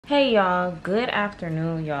Hey y'all, good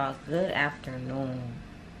afternoon y'all, good afternoon.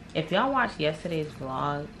 If y'all watched yesterday's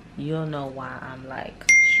vlog, you'll know why I'm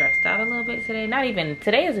like stressed out a little bit today. Not even,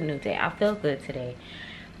 today is a new day. I feel good today.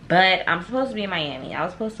 But I'm supposed to be in Miami. I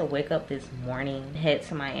was supposed to wake up this morning, head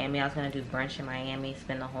to Miami. I was gonna do brunch in Miami,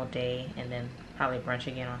 spend the whole day, and then probably brunch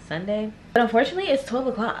again on Sunday. But unfortunately, it's 12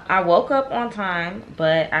 o'clock. I woke up on time,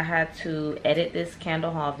 but I had to edit this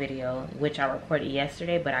candle haul video, which I recorded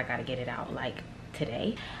yesterday, but I gotta get it out like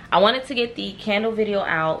today. I wanted to get the candle video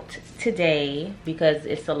out today because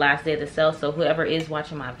it's the last day of the sale. So whoever is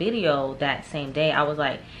watching my video that same day, I was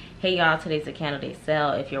like, hey y'all, today's the candle day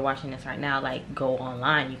sale. If you're watching this right now, like, go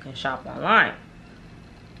online. You can shop online,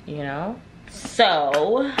 you know?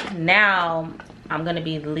 So now I'm gonna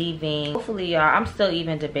be leaving. Hopefully y'all, I'm still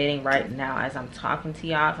even debating right now as I'm talking to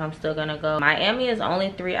y'all if I'm still gonna go. Miami is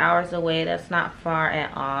only 3 hours away. That's not far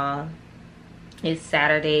at all. It's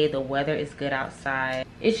Saturday, the weather is good outside.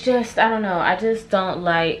 It's just, I don't know, I just don't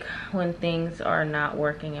like when things are not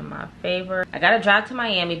working in my favor. I gotta drive to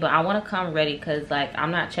Miami, but I wanna come ready because like I'm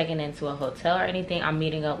not checking into a hotel or anything. I'm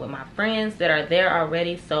meeting up with my friends that are there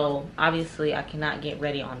already, so obviously I cannot get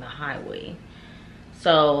ready on the highway.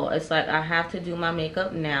 So it's like I have to do my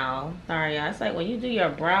makeup now. Sorry y'all, it's like when you do your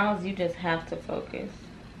brows, you just have to focus.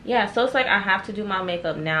 Yeah, so it's like I have to do my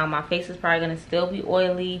makeup now. My face is probably gonna still be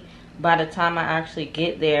oily by the time I actually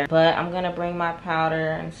get there, but I'm gonna bring my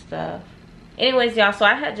powder and stuff. Anyways y'all, so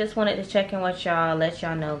I had just wanted to check in with y'all, let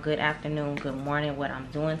y'all know good afternoon, good morning, what I'm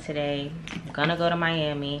doing today. I'm gonna go to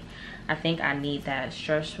Miami. I think I need that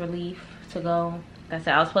stress relief to go. Like I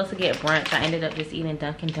said, I was supposed to get brunch. I ended up just eating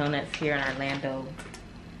Dunkin' Donuts here in Orlando,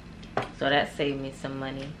 so that saved me some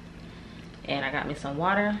money. And I got me some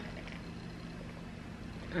water.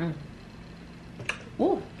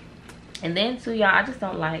 Ooh. And then too y'all, I just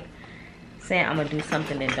don't like saying I'm gonna do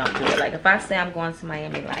something and don't do it. Like if I say I'm going to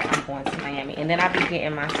Miami, like I'm going to Miami, and then I be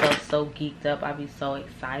getting myself so geeked up, I be so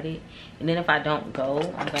excited, and then if I don't go,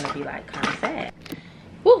 I'm gonna be like kind of sad.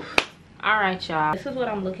 Whew. All right y'all, this is what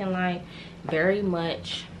I'm looking like. Very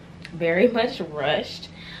much rushed.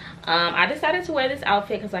 I decided to wear this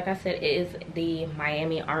outfit because like I said, it is the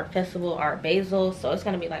Miami Art Festival, Art Basel, so it's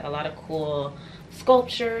gonna be like a lot of cool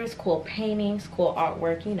sculptures, cool paintings, cool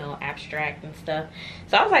artwork, you know, abstract and stuff.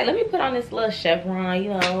 So I was like, let me put on this little chevron, you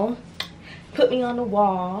know, put me on the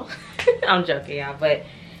wall. I'm joking y'all, but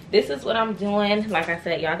this is what I'm doing. Like I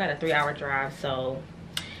said, y'all got a 3-hour drive, so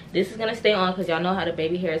this is gonna stay on because y'all know how the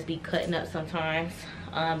baby hairs be cutting up sometimes.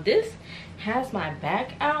 This has my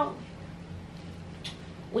back out,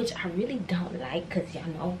 which I really don't like because y'all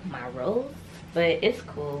know my rolls, but it's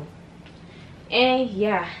cool. And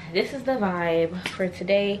yeah, this is the vibe for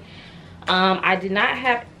today. I did not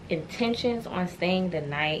have intentions on staying the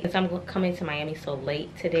night. Since I'm coming to Miami so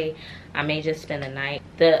late today, I may just spend the night.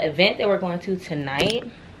 The event that we're going to tonight,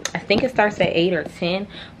 I think it starts at 8 or 10,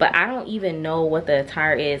 but I don't even know what the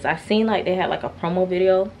attire is. I seen like they had like a promo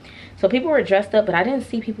video, so people were dressed up, but I didn't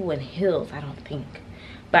see people in heels, I don't think.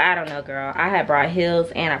 But I don't know, girl. I had brought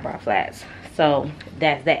heels and I brought flats, so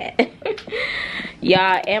that's that.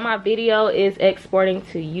 Y'all, and my video is exporting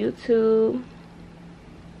to YouTube.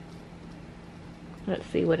 Let's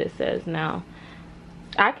see what it says now.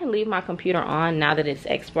 I can leave my computer on now that it's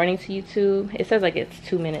exporting to YouTube. It says like it's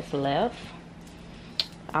 2 minutes left.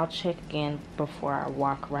 I'll check again before I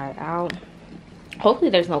walk right out.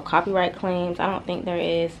 Hopefully there's no copyright claims. I don't think there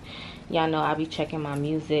is. Y'all know I'll be checking my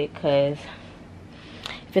music because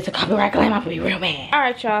if it's a copyright claim, I'll be real mad. All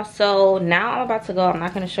right, y'all. So now I'm about to go. I'm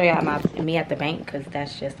not going to show y'all me at the bank because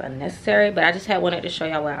that's just unnecessary. But I just had wanted to show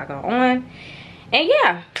y'all what I got on. And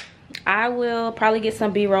yeah, I will probably get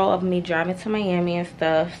some B-roll of me driving to Miami and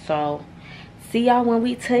stuff. So see y'all when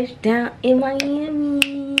we touch down in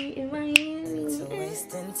Miami. In Miami. So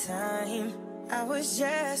wasting time. I was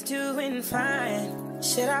just doing fine.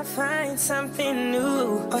 Should I find something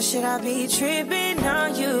new? Or should I be tripping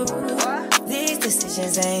on you? These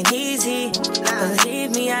decisions ain't easy.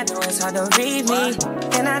 Believe me, I know it's hard to read me.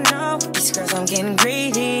 And I know these girls, I'm getting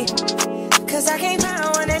greedy. Cause I can't find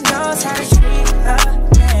one that knows how to treat a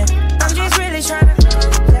man. I'm just really trying to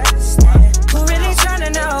understand. Who really trying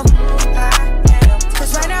to know who I am?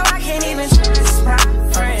 Cause right now I can't even trust my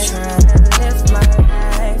friends. I'm trying to live my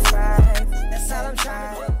life right. That's all I'm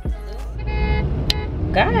trying to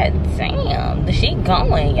do. God damn, she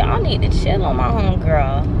going. Y'all need to chill on my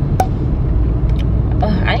homegirl.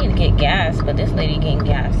 I need to get gas, but this lady getting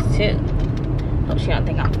gas too. Hope she don't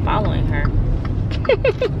think I'm following her.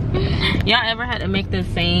 Y'all ever had to make the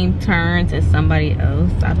same turns as somebody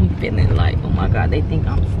else? I be feeling like, oh my god, they think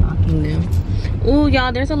I'm stalking them. Ooh,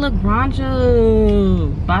 y'all, there's a Lagrange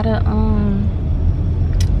by the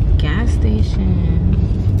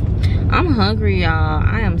station. I'm hungry, y'all.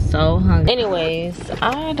 I am so hungry. Anyways,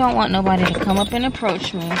 I don't want nobody to come up and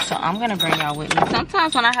approach me, so I'm gonna bring y'all with me.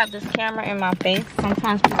 Sometimes when I have this camera in my face,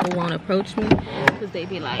 sometimes people won't approach me because they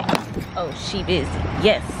be like, oh, she busy.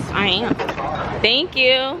 Yes, I am. Thank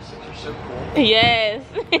you. So cool. Yes.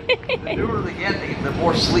 The newer they get, the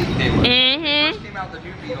more sleek they look. Mm-hmm. First came out the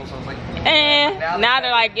new Beetles, I was like, now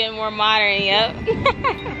they're like getting more modern. Yep.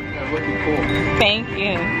 they're looking cool. Thank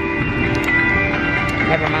you.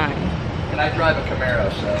 Never mind. And I drive a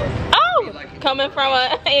Camaro, so. Oh, coming from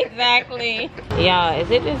a exactly. Y'all, is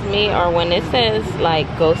it just me or when it says like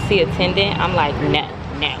go see attendant, I'm like no.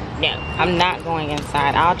 I'm not going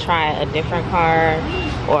inside. I'll try a different car,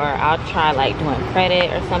 or I'll try like doing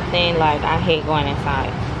credit or something. Like I hate going inside.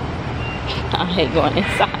 I hate going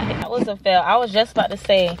inside. That was a fail. I was just about to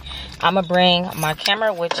say I'm gonna bring my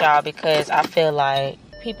camera with y'all because I feel like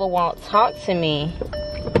people won't talk to me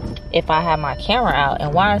if I have my camera out.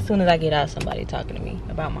 And why as soon as I get out somebody talking to me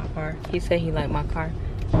about my car? He said he liked my car.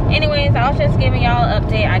 Anyways, I was just giving y'all an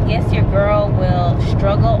update. I guess your girl will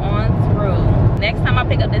struggle on through. Next time I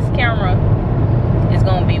pick up this camera, it's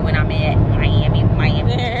gonna be when I'm at Miami.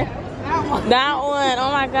 That one,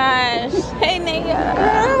 oh my gosh. Hey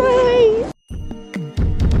Naya.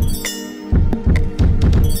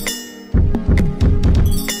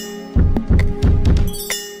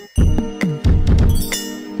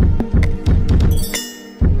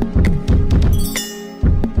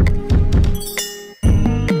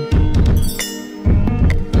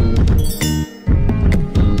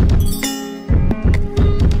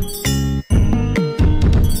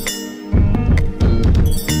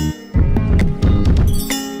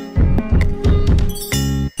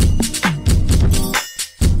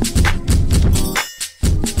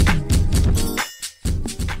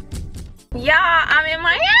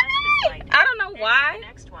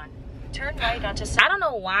 I don't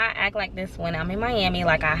know why I act like this when I'm in Miami,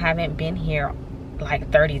 like I haven't been here like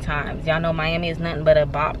 30 times. Y'all know Miami is nothing but a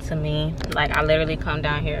bop to me. Like I literally come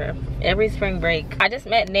down here every spring break. I just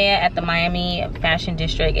met Naya at the Miami Fashion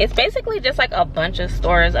District. It's basically just like a bunch of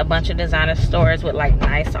stores, a bunch of designer stores with like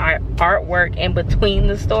nice artwork in between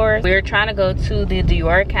the stores. We were trying to go to the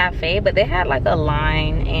Dior Cafe, but they had like a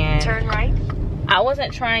line and turn right. I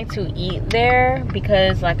wasn't trying to eat there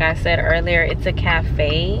because like I said earlier, it's a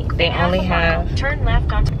cafe. They only have turn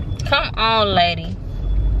left onto. Come on, lady.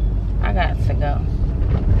 I got to go.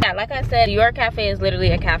 Yeah, like I said, Dior Cafe is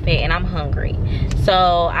literally a cafe and I'm hungry.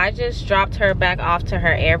 So I just dropped her back off to her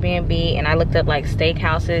Airbnb and I looked up like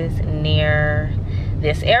steakhouses near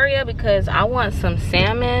this area because I want some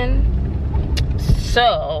salmon.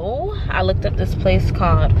 So I looked up this place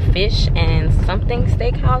called Fish and Something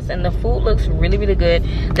Steakhouse and the food looks really, really good.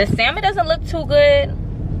 The salmon doesn't look too good,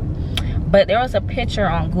 but there was a picture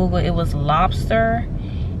on Google. It was lobster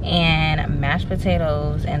and mashed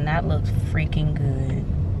potatoes and that looks freaking good.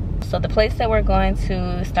 So the place that we're going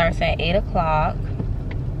to starts at 8 o'clock,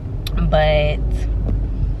 but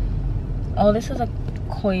oh, this is a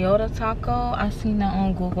Coyote Taco. I seen that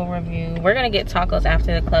on Google review. We're gonna get tacos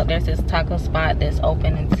after the club. There's this taco spot that's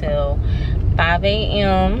open until 5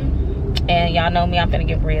 a.m. and y'all know me, I'm gonna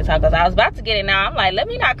get burrito tacos. I was about to get it now. I'm like, let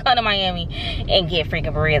me not come to Miami and get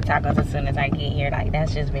freaking burrito tacos as soon as I get here. Like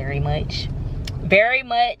that's just very much.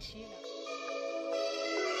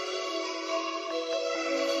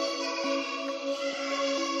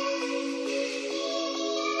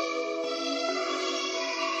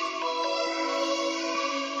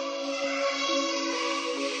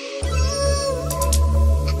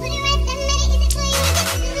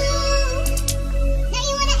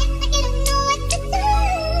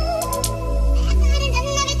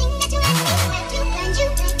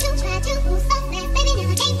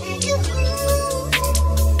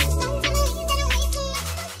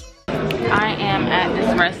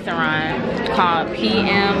 Restaurant called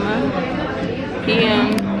PM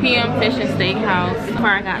Fish and Steakhouse.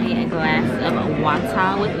 Where I got me a glass of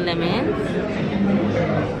water with lemons.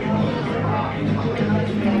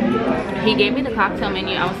 He gave me the cocktail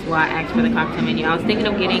menu. I asked for the cocktail menu. I was thinking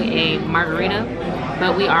of getting a margarita,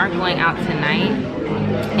 but we are going out tonight.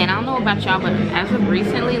 And I don't know about y'all, but as of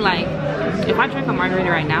recently, like if I drink a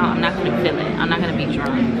margarita right now, I'm not gonna feel it. I'm not gonna be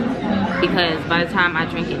drunk. Because by the time I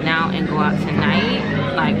drink it now and go out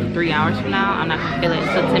tonight, like 3 hours from now, I'm not gonna feel it.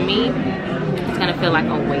 So to me, it's gonna feel like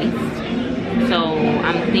a waste. So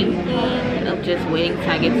I'm thinking of just waiting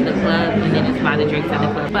till I get to the club and then just buy the drinks at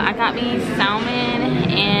the club. But I got me salmon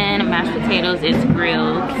and mashed potatoes. It's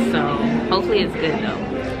grilled, so hopefully it's good though.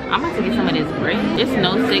 I'm about to get some of this bread. There's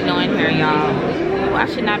no signal in here, y'all. I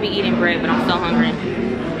should not be eating bread, but I'm so hungry.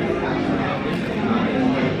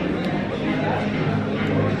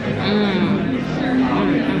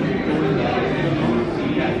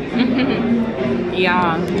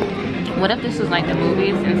 Y'all, what if this was like the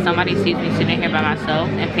movies and somebody sees me sitting here by myself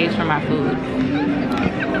and pays for my food?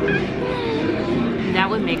 That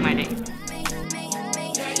would make my day.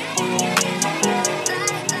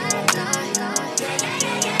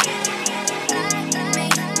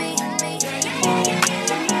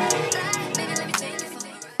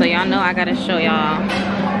 So y'all know I gotta show y'all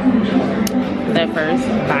the first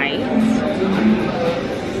bite.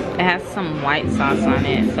 It has some white sauce on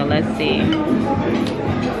it, so let's see.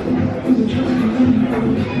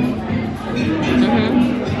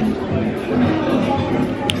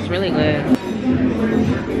 It's really good.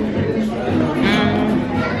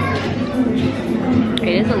 It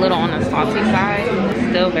is a little on the salty side, it's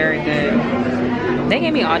still very good. They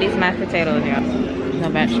gave me all these mashed potatoes, y'all. The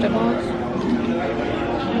vegetables.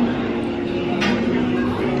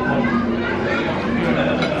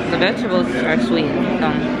 The vegetables are sweet.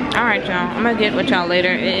 So, all right, y'all. I'm gonna get with y'all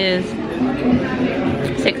later. It is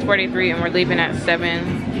 6:43 and we're leaving at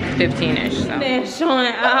 7:15ish. So. They're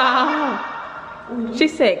showing out. She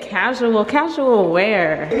said casual. Casual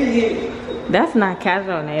wear. That's not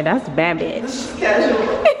casual, Naya. That's bad bitch.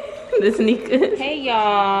 Casual. The sneakers. Hey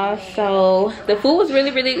y'all. So the food was really,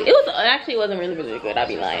 it wasn't really good. I'll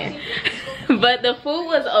be lying. But the food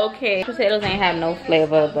was okay. Potatoes ain't have no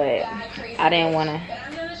flavor, but I didn't want to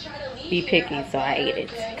be picky, so I ate it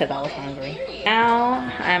because I was hungry.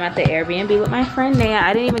 Now I'm at the Airbnb with my friend Naya.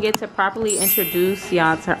 I didn't even get to properly introduce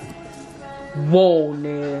y'all to her. Whoa,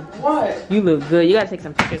 Naya. What? You look good. You gotta take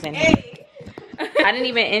some pictures in here. I didn't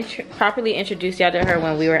even properly introduce y'all to her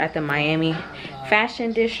when we were at the Miami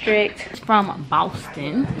Fashion District from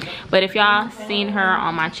Boston. But if y'all seen her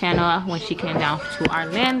on my channel when she came down to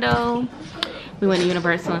Orlando, we went to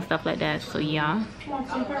Universal and stuff like that. So yeah.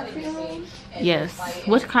 Yes.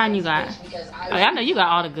 What kind you got? Oh, I know you got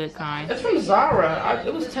all the good kinds. It's from Zara.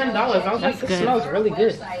 It was $10. I was like, this smells really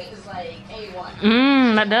good.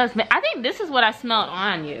 That does. I think this is what I smelled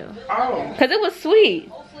on you. Oh. Because it was sweet.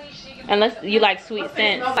 Unless you like sweet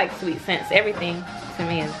scents. I like sweet scents. Everything to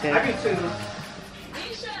me is good. I do too.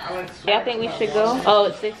 Y'all think we should go? Oh,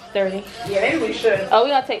 it's 6:30. Yeah, maybe we should. Oh, we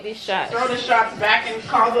gotta take these shots. Throw the shots back and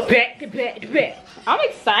call the back to back to back. I'm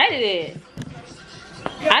excited.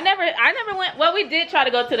 Yeah. I never went. Well, we did try to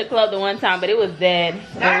go to the club the one time, but it was dead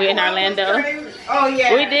when we were in Orlando. Oh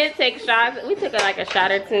yeah. We did take shots. We took like a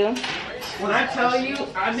shot or two. When I tell you,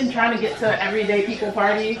 I've been trying to get to Everyday People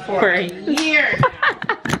Party for a year.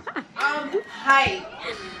 I'm hyped.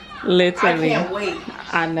 Literally. I can't wait.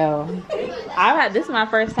 I know. This is my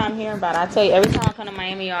first time hearing about it. I tell you, every time I come to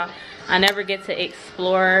Miami, y'all, I never get to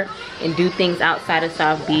explore and do things outside of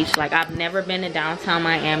South Beach. Like, I've never been to downtown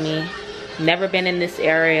Miami. Never been in this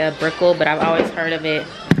area, Brickell, but I've always heard of it.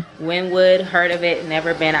 Wynwood, heard of it,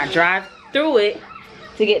 never been. I drive through it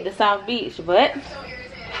to get to South Beach, but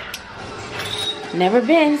never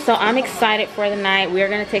been. So I'm excited for the night. We are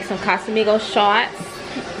gonna take some Casamigos shots.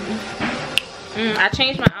 I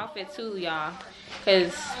changed my outfit too, y'all,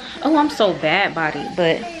 because I'm so bad body,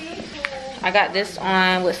 but I got this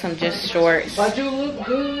on with some just shorts. But you look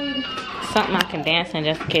good. Something I can dance in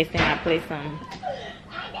just in case they might play some.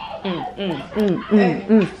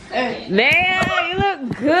 Man, you look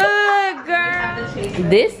good, girl.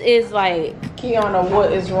 This is like Kiana,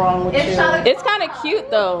 what is wrong with you? It's kind of cute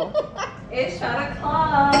though. It's shot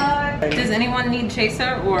o'clock. Does anyone need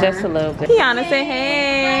chaser or just a little bit? Kiana, say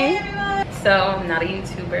hey. So I'm not a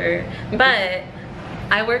YouTuber, but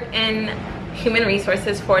I work in human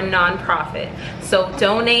resources for a nonprofit. So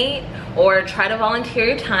donate or try to volunteer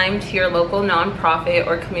your time to your local nonprofit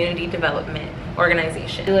or community development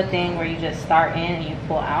organization. Do a thing where you just start in and you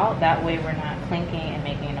pull out. That way we're not clinking and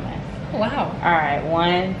making a mess. Wow. All right,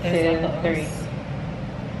 1, 2, 3.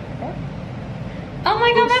 Oh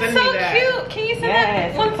my god, that's so cute. Can you send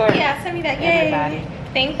that one? Yeah, send me that. Yay. Everybody.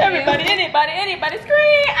 Thank you. Everybody, anybody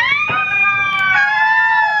scream. Ah!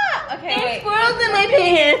 Okay, There's wait. squirrels in my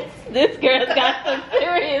pants. This girl's got some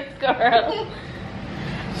serious girl.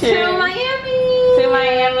 To Miami. To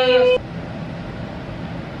Miami.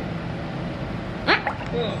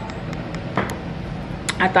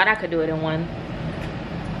 I thought I could do it in one.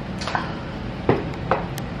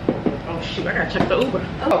 Oh shoot, I gotta check the Uber.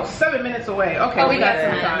 Oh, 7 minutes away. Okay, we got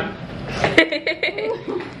some time.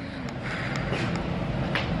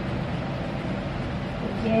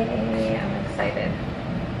 Yay, I'm excited.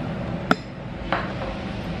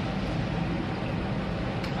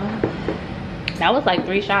 That was like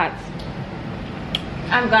 3 shots.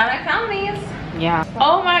 I'm glad I found these. Yeah.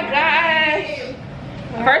 Oh my gosh.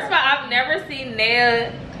 First of all, I've never seen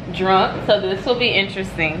Naya drunk, so this will be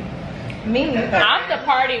interesting. Me neither. I'm the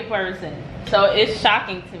party person, so it's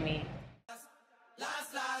shocking to me.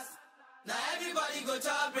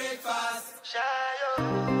 To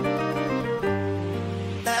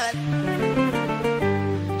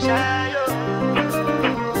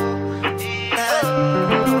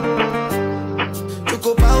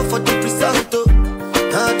go bow for the result,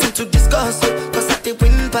 nothing to discuss, cause I did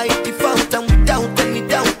win by default and without any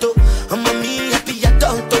doubt. I'm a me happy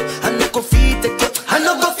adult, I no go feed the girl, I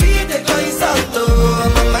no go feed the girl insult.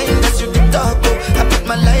 I'm a mind that's you the talk, I put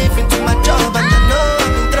my life into my job and I know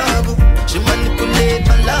I'm in trouble. She manipulate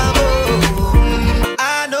my love,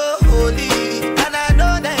 I know holy and I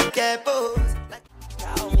know that get both.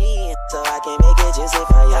 Call me so I can make it juicy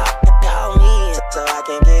for ya. Call me so I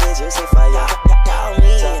can get it juicy for ya. Call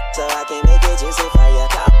me so I can make it juicy for ya.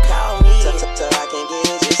 Call me so I can get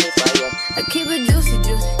it juicy for ya. I keep it juicy,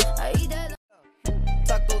 juicy. I eat that.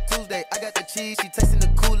 Taco Tuesday, I got the cheese, she tasting the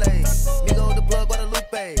Kool-Aid. Nigga the plug,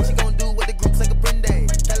 Guadalupe. She gon' do what the group say Caprende.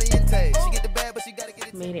 Caliente, she get the bad, but she gotta get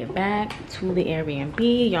it. Made it back to the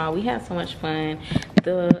Airbnb, y'all. We had so much fun.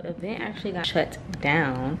 The event actually got shut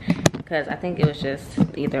down because I think it was just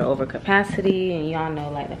either over capacity, and y'all know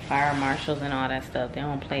like the fire marshals and all that stuff, they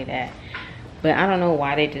don't play that. But I don't know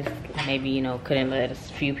why they just maybe, you know, couldn't let a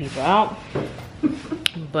few people out.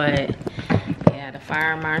 But yeah, the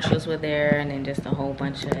fire marshals were there, and then just a whole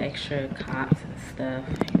bunch of extra cops and stuff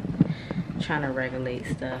trying to regulate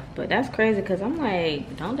stuff. But that's crazy because I'm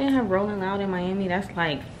like, don't they have Rolling Loud in Miami? That's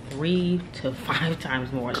like 3 to 5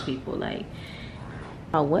 times more people. Like,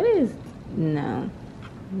 oh, what is, no,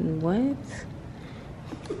 what?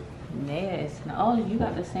 Naya is, oh, you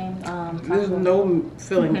got the same There's no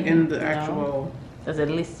filling in the actual. Is it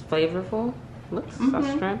at least flavorful? Looks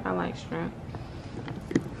shrimp. I like shrimp.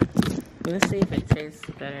 Let's see if it tastes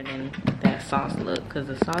better than that sauce look, because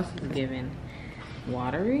the sauce is giving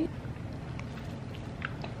watery.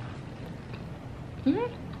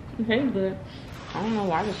 It tastes good. I don't know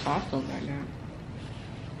why the sauce looks like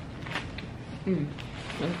that.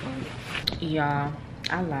 Y'all,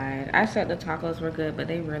 I lied. I said the tacos were good, but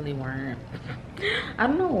they really weren't. I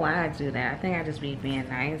don't know why I do that. I think I just be being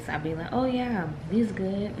nice. I'd be like, oh yeah, these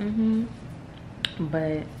good.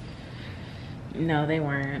 But no, they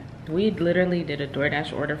weren't. We literally did a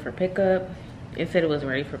DoorDash order for pickup. It said it was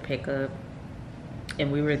ready for pickup,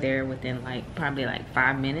 and we were there within like probably like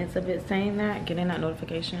 5 minutes of it saying that, getting that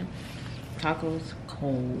notification. Tacos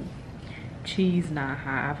cold, cheese not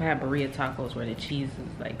hot. I've had burrito tacos where the cheese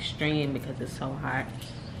is like streamed because it's so hot.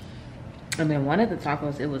 And then one of the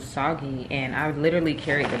tacos, it was soggy, and I literally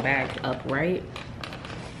carried the bag upright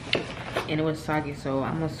and it was soggy, so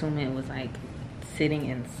I'm assuming it was like sitting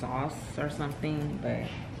in sauce or something. But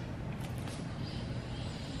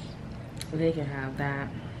they can have that.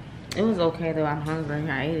 It was okay though. I'm hungry.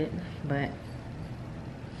 I ate it. But,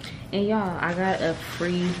 and y'all, I got a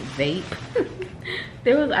free vape.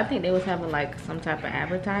 I think they was having like some type of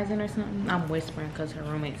advertising or something. I'm whispering because her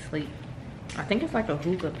roommate's asleep. I think it's like a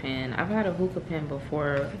hookah pen. I've had a hookah pen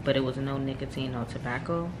before, but it was no nicotine, no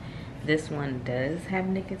tobacco. This one does have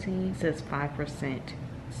nicotine. It says 5%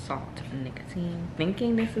 salt nicotine.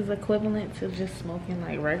 Thinking this is equivalent to just smoking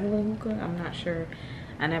like regular hookah. I'm not sure.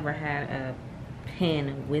 I never had a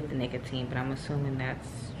pen with nicotine, but I'm assuming that's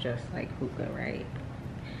just like hookah, right?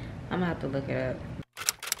 I'm gonna have to look it up.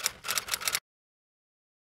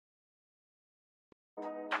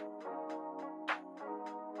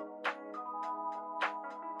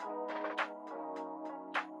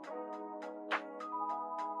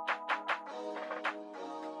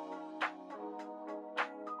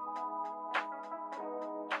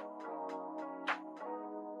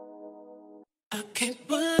 I can't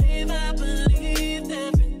believe I believed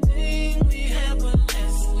everything we had was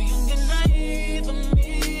less. Young and naive of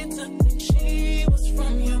me to think she was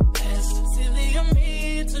from your past. Silly of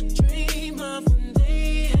me to dream of one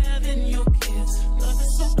day having your kids. Love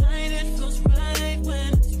is so blind, it feels right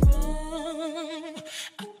when it's wrong.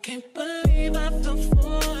 I can't believe I fell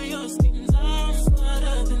for your schemes. I'm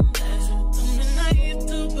smarter than that. So dumb and naive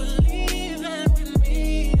to believe that with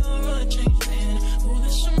me you're a changed man.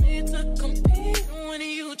 Foolish of me to compete when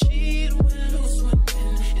you cheat with who's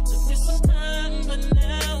winning. It took me some time, but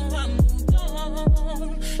now I'm moved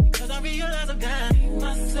on. Because I realize I've got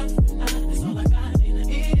myself and that's all I got in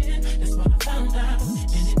the end. That's what I found out.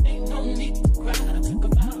 And it ain't no need to cry. I took a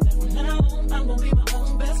vow that from now on I'm gonna be my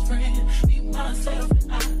own best friend. Be myself and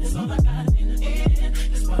that's all I got in the end.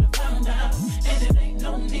 That's what I found out. And it ain't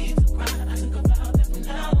no need to cry. I took a vow that from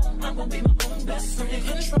now on I'm gonna be my own best friend.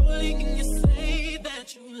 Controlling and you say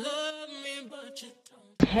that you love me, but you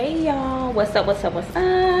don't. Hey y'all, what's up, what's up, what's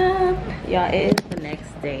up? Y'all, it is the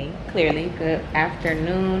next day. Clearly, good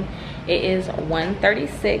afternoon. It is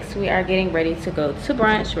 1:36. We are getting ready to go to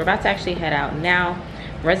brunch. We're about to actually head out now.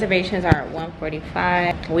 Reservations are at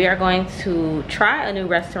 1:45. We are going to try a new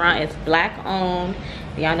restaurant. It's black owned.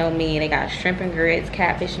 Y'all know me. They got shrimp and grits,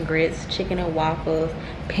 catfish and grits, chicken and waffles,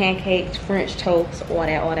 pancakes, French toast, all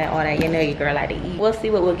that. You know your girl like to eat. We'll see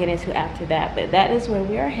what we'll get into after that, but that is where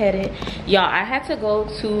we are headed. Y'all, I had to go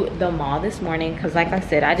to the mall this morning because, like I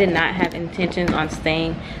said, I did not have intentions on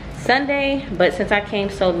staying Sunday, but since I came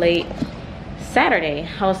so late Saturday,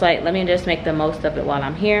 I was like, let me just make the most of it while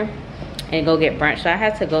I'm here and go get brunch. So I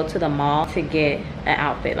had to go to the mall to get an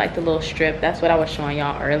outfit, like the little strip. That's what I was showing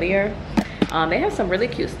y'all earlier. They have some really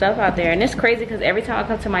cute stuff out there, and it's crazy because every time I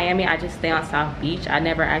come to Miami, I just stay on South Beach. I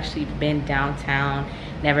never actually been downtown,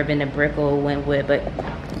 never been to Brickell, Wynwood, but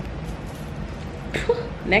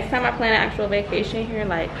next time I plan an actual vacation here,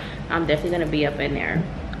 like, I'm definitely gonna be up in there.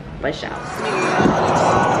 But shout.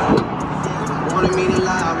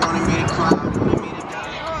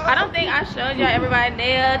 I don't think I showed y'all everybody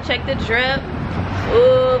there. Check the drip.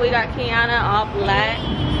 Ooh, we got Kiana all black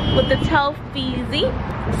with the Telfeezy.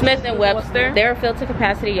 Smith and Webster, they're filled to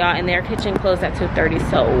capacity, y'all, and their kitchen closed at 2:30.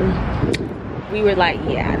 So we were like,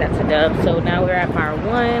 yeah, that's a dub. So now we're at bar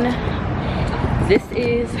 1. This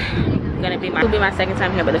is gonna be my second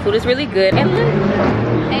time here, but the food is really good. And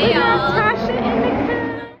look, hey y'all, Tasha in the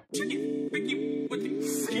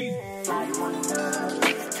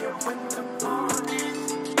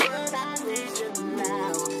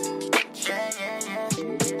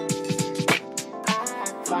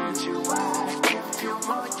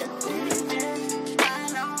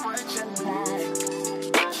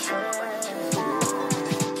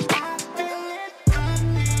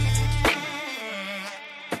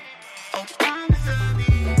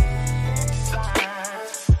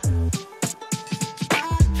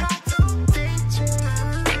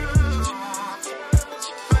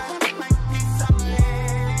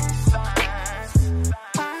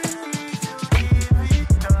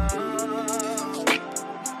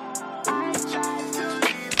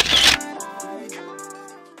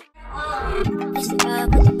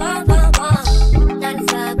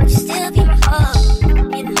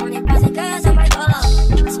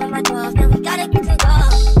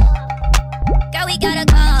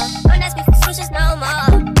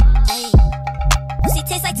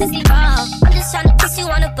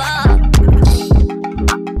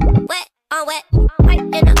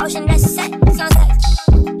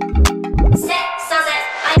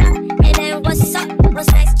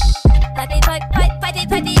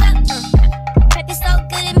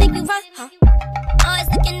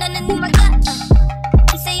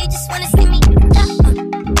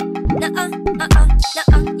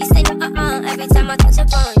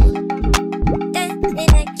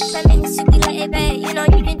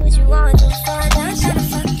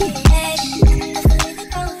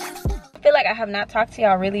talked to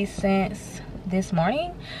y'all really since this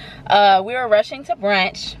morning. We were rushing to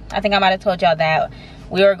brunch. I think I might have told y'all that.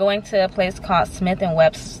 We were going to a place called Smith and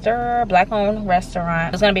Webster, black-owned restaurant.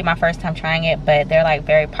 It was gonna be my first time trying it, but they're like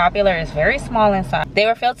very popular. It's very small inside. They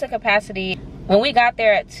were filled to capacity. When we got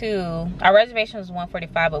there at 2, our reservation was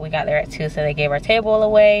 1:45, but we got there at 2, so they gave our table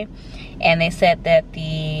away. And they said that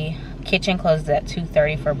the kitchen closes at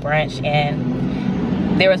 2:30 for brunch,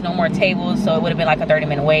 and there was no more tables, so it would have been like a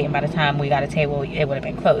 30-minute wait, and by the time we got a table, it would have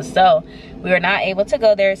been closed. So we were not able to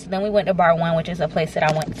go there. So then we went to bar 1, which is a place that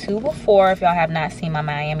I went to before, if y'all have not seen my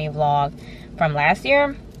Miami vlog from last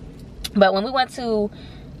year. But when we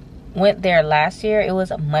went there last year, it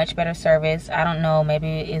was a much better service. I don't know,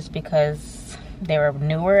 maybe it's because they were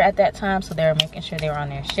newer at that time, so they were making sure they were on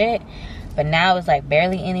their shit. But now it's like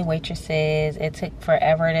barely any waitresses. It took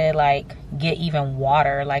forever to like get even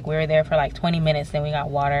water. Like we were there for like 20 minutes, then we got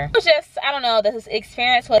water. It was just, I don't know, this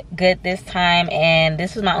experience was good this time, and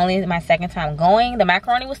this was my second time going. The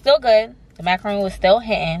macaroni was still good. The macaroni was still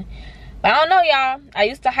hitting. But I don't know, y'all. I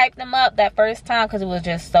used to hype them up that first time because it was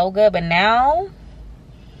just so good. But now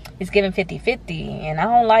it's giving 50-50, and I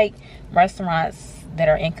don't like restaurants that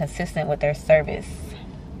are inconsistent with their service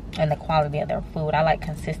and the quality of their food. I like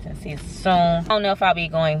consistency. So I don't know if I'll be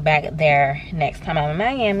going back there next time I'm in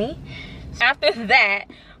Miami. After that,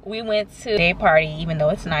 we went to a day party, even though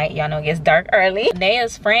it's night. Y'all know it gets dark early.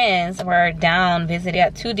 Naya's friends were down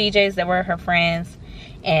visiting. 2 DJs that were her friends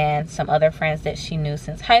and some other friends that she knew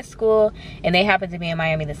since high school, and they happened to be in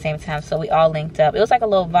Miami at the same time, so we all linked up. It was like a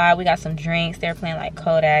little vibe. We got some drinks. They were playing like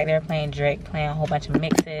Kodak, they were playing Drake, playing a whole bunch of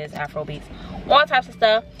mixes, Afro beats, all types of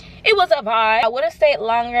stuff. It was a vibe. I would have stayed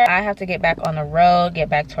longer. I have to get back on the road, get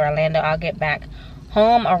back to Orlando. I'll get back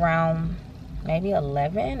home around maybe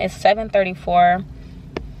 11. It's 7:34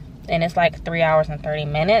 and it's like 3 hours and 30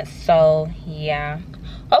 minutes. So yeah,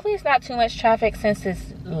 hopefully it's not too much traffic since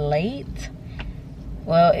it's late.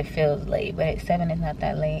 Well, it feels late, but 7 is not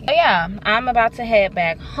that late. So yeah, I'm about to head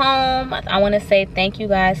back home. I want to say thank you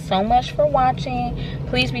guys so much for watching.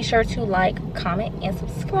 Please be sure to like, comment, and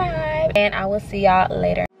subscribe. And I will see y'all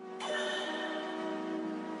later.